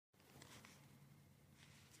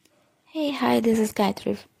Hi, this is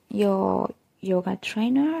Gayatri, your yoga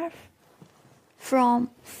trainer from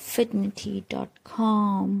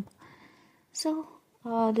fitnitty.com.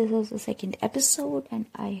 This is the second episode, and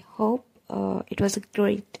I hope it was a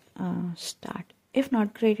great start. If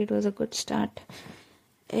not great, it was a good start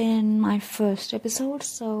in my first episode.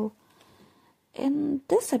 So, in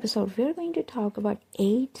this episode, we're going to talk about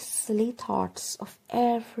 8 silly thoughts of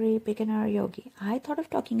every beginner yogi. I thought of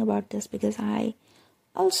talking about this because I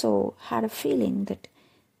also had a feeling that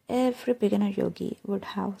every beginner yogi would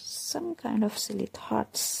have some kind of silly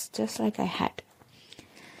thoughts, just like I had.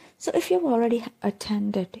 So if you've already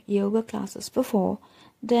attended yoga classes before,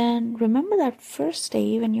 then remember that first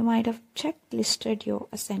day when you might have checklisted your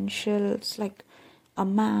essentials like a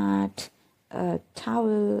mat, a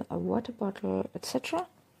towel, a water bottle, etc.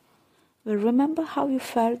 Well, remember how you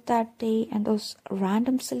felt that day and those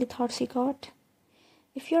random silly thoughts you got?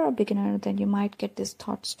 If you're a beginner, then you might get these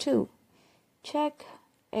thoughts too. Check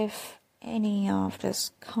if any of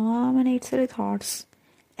these common 8 silly thoughts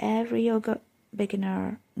every yoga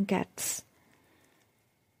beginner gets.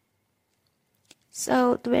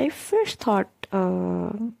 So the very first thought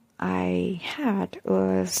I had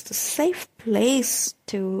was the safe place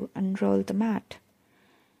to unroll the mat.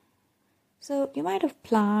 So you might have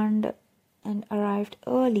planned and arrived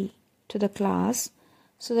early to the class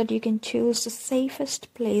so that you can choose the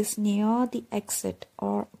safest place near the exit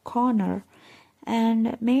or corner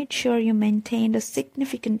and made sure you maintained a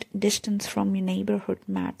significant distance from your neighborhood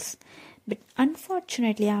mats. But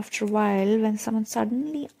unfortunately, after a while, when someone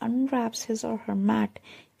suddenly unwraps his or her mat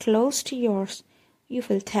close to yours, you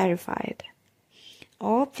feel terrified.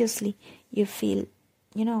 Obviously, you feel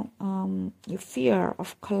your fear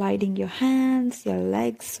of colliding your hands, your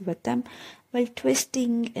legs with them while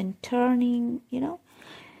twisting and turning,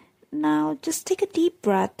 Now just take a deep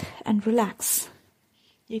breath and relax.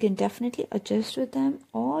 You can definitely adjust with them.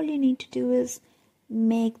 All you need to do is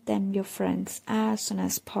make them your friends as soon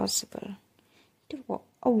as possible to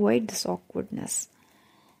avoid this awkwardness.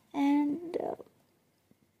 And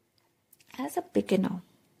as a beginner,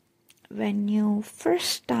 when you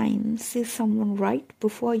first time see someone right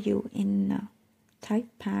before you in tight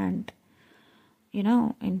pants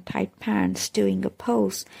doing a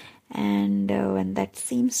pose, and when that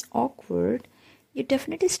seems awkward, you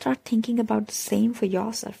definitely start thinking about the same for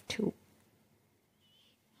yourself too.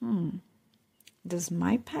 Does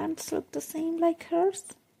my pants look the same like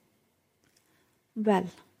hers? Well,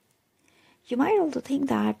 you might also think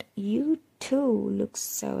that you too look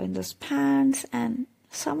so in those pants, and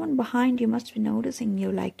someone behind you must be noticing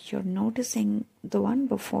you like you're noticing the one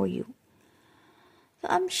before you. So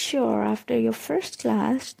I'm sure after your first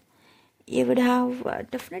class, you would have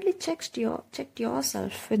definitely checked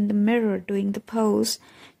yourself in the mirror doing the pose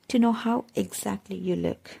to know how exactly you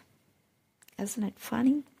look. Isn't it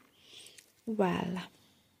funny? Well,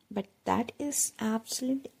 but that is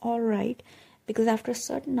absolutely alright, because after a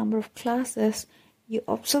certain number of classes, you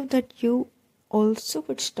observe that you also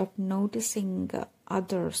would stop noticing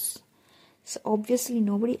others. So obviously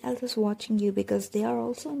nobody else is watching you because they are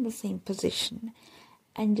also in the same position.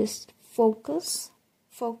 And just focus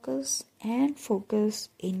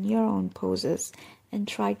in your own poses and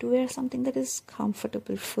try to wear something that is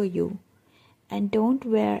comfortable for you. And don't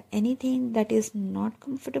wear anything that is not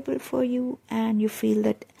comfortable for you and you feel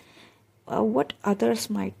that what others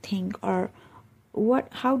might think, or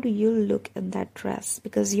how do you look in that dress,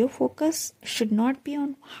 because your focus should not be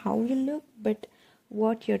on how you look but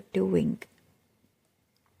what you're doing.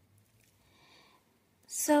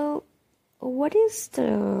 So what is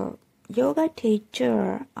the yoga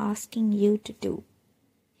teacher asking you to do?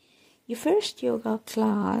 Your first yoga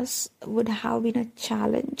class would have been a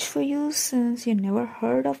challenge for you since you never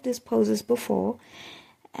heard of these poses before,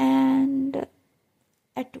 and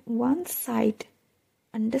at one side,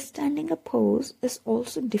 understanding a pose is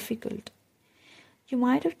also difficult. You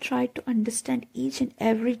might have tried to understand each and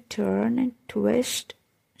every turn and twist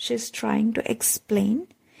she's trying to explain.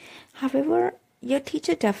 However, your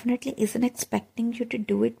teacher definitely isn't expecting you to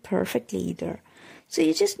do it perfectly either. So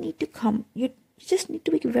you just need to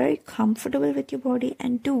be very comfortable with your body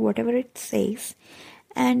and do whatever it says.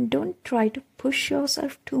 And don't try to push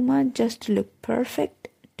yourself too much just to look perfect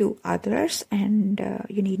to others. And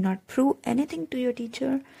you need not prove anything to your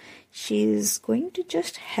teacher. She is going to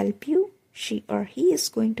just help you. She or he is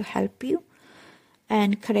going to help you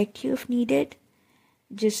and correct you if needed.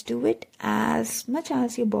 Just do it as much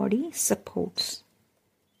as your body supports.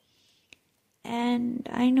 And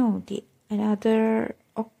I know another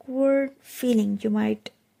awkward feeling you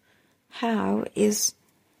might have is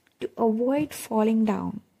to avoid falling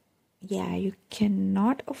down. Yeah, you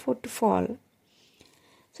cannot afford to fall.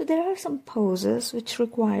 So there are some poses which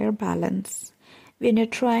require balance. When you're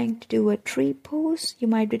trying to do a tree pose, you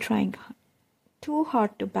might be trying too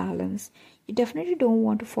hard to balance. You definitely don't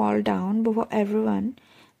want to fall down before everyone,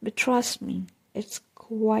 but trust me, it's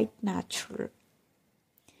quite natural.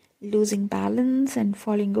 Losing balance and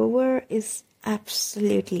falling over is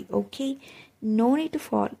absolutely okay. No need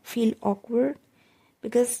to feel awkward,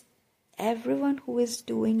 because everyone who is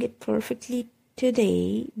doing it perfectly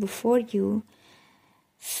today before you,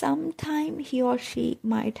 sometime he or she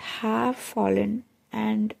might have fallen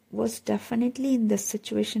and was definitely in the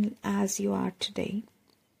situation as you are today.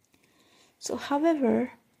 So,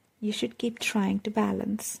 however, you should keep trying to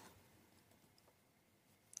balance.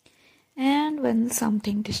 And when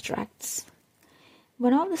something distracts,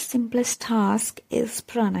 one of the simplest tasks is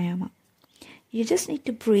pranayama. You just need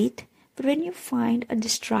to breathe, but when you find a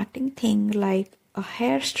distracting thing like a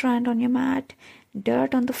hair strand on your mat,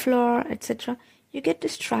 dirt on the floor, etc., you get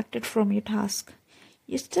distracted from your task.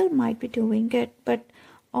 You still might be doing it, but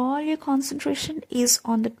all your concentration is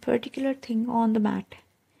on that particular thing on the mat.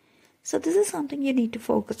 So this is something you need to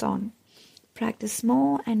focus on. Practice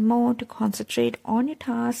more and more to concentrate on your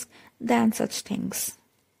task than such things.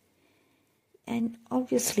 And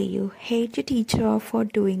obviously you hate your teacher for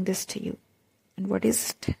doing this to you. And what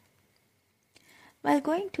is it? While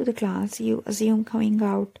going to the class, you assume coming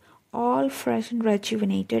out all fresh and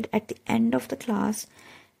rejuvenated at the end of the class,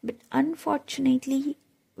 but unfortunately,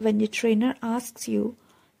 when your trainer asks you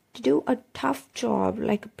to do a tough job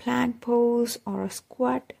like a plank pose or a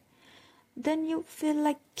squat, then you feel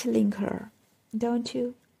like killing her, don't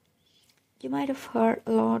you? You might have heard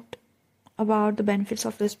a lot about the benefits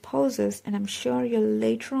of these poses, and I'm sure you'll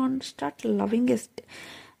later on start loving it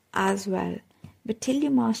as well. But till you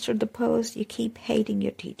master the pose, you keep hating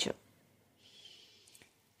your teacher.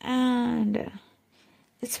 And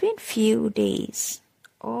it's been few days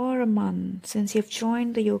or a month since you've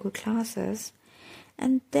joined the yoga classes,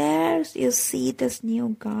 and there you see this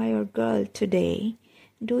new guy or girl today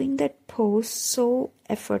doing that pose so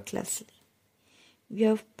effortlessly. You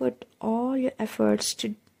have put all your efforts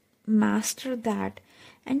to master that,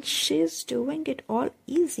 and she's doing it all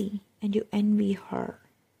easy, and you envy her.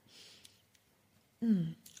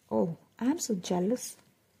 Oh, I'm so jealous.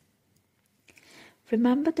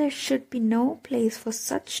 Remember, there should be no place for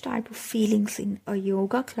such type of feelings in a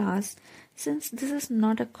yoga class, since this is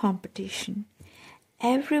not a competition.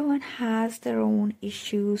 Everyone has their own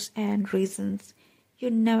issues and reasons.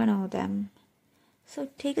 You never know them. So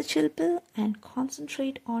take a chill pill and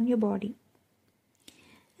concentrate on your body.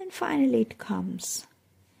 And finally it comes.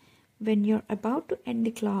 When you're about to end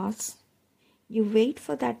the class, you wait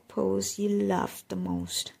for that pose you love the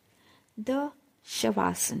most. The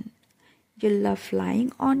Shavasana. You love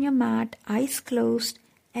lying on your mat, eyes closed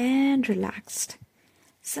and relaxed.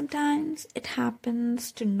 Sometimes it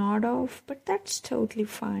happens to nod off, but that's totally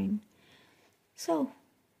fine. So,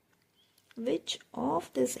 which of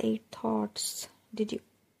these 8 thoughts did you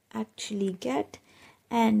actually get?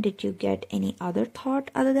 And did you get any other thought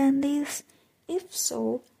other than these? If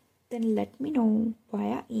so, then let me know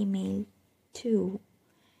via email to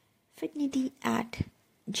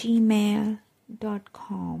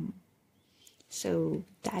fitnitty@gmail.com. So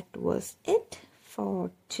that was it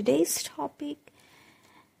for today's topic.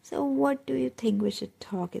 So what do you think we should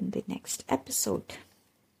talk in the next episode?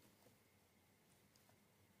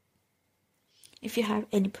 If you have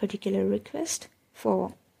any particular request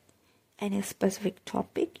for any specific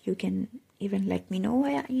topic, you can even let me know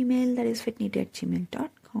via email, that is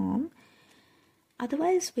fitnitty@gmail.com.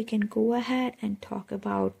 Otherwise, we can go ahead and talk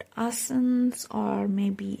about asanas or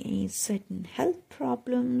maybe any certain health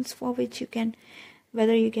problems for which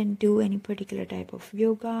whether you can do any particular type of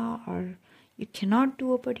yoga or you cannot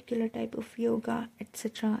do a particular type of yoga,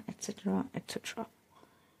 etc., etc., etc.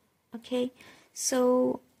 Okay,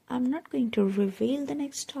 so I'm not going to reveal the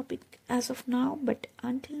next topic as of now, but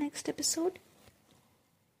until next episode,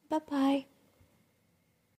 bye-bye.